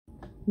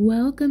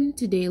Welcome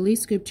to Daily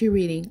Scripture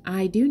Reading.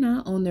 I do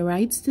not own the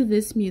rights to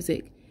this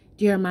music.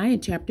 Jeremiah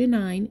chapter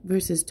 9,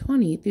 verses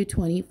 20 through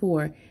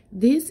 24.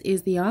 This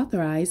is the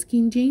Authorized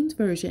King James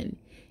Version.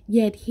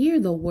 Yet hear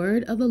the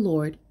word of the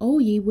Lord, O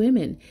ye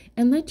women,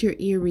 and let your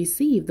ear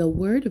receive the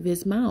word of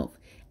his mouth.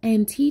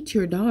 And teach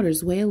your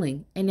daughters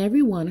wailing, and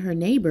every one her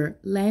neighbor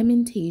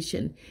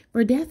lamentation.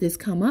 For death is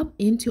come up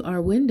into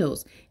our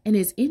windows, and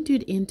is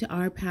entered into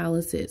our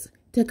palaces,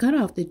 to cut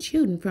off the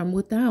children from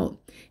without,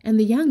 and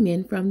the young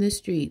men from the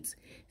streets.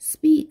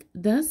 Speak,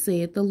 thus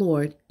saith the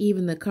Lord,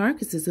 even the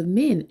carcasses of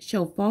men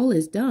shall fall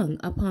as dung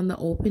upon the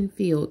open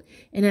field,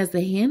 and as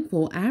the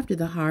handful after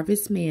the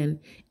harvestman,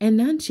 and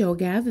none shall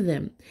gather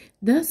them.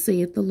 Thus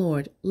saith the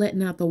Lord, let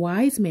not the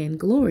wise man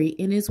glory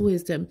in his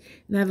wisdom,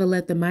 neither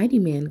let the mighty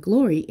man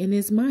glory in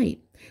his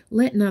might.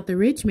 Let not the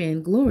rich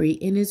man glory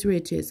in his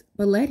riches,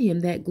 but let him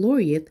that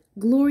glorieth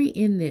glory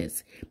in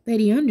this, that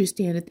he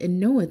understandeth and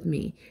knoweth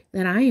me,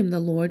 that I am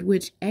the Lord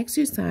which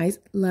exercise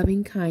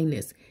loving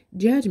kindness,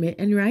 judgment,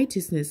 and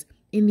righteousness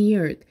in the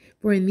earth.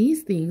 For in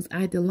these things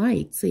I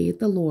delight, saith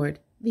the Lord.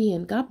 The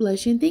end. God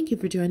bless you, and thank you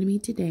for joining me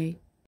today.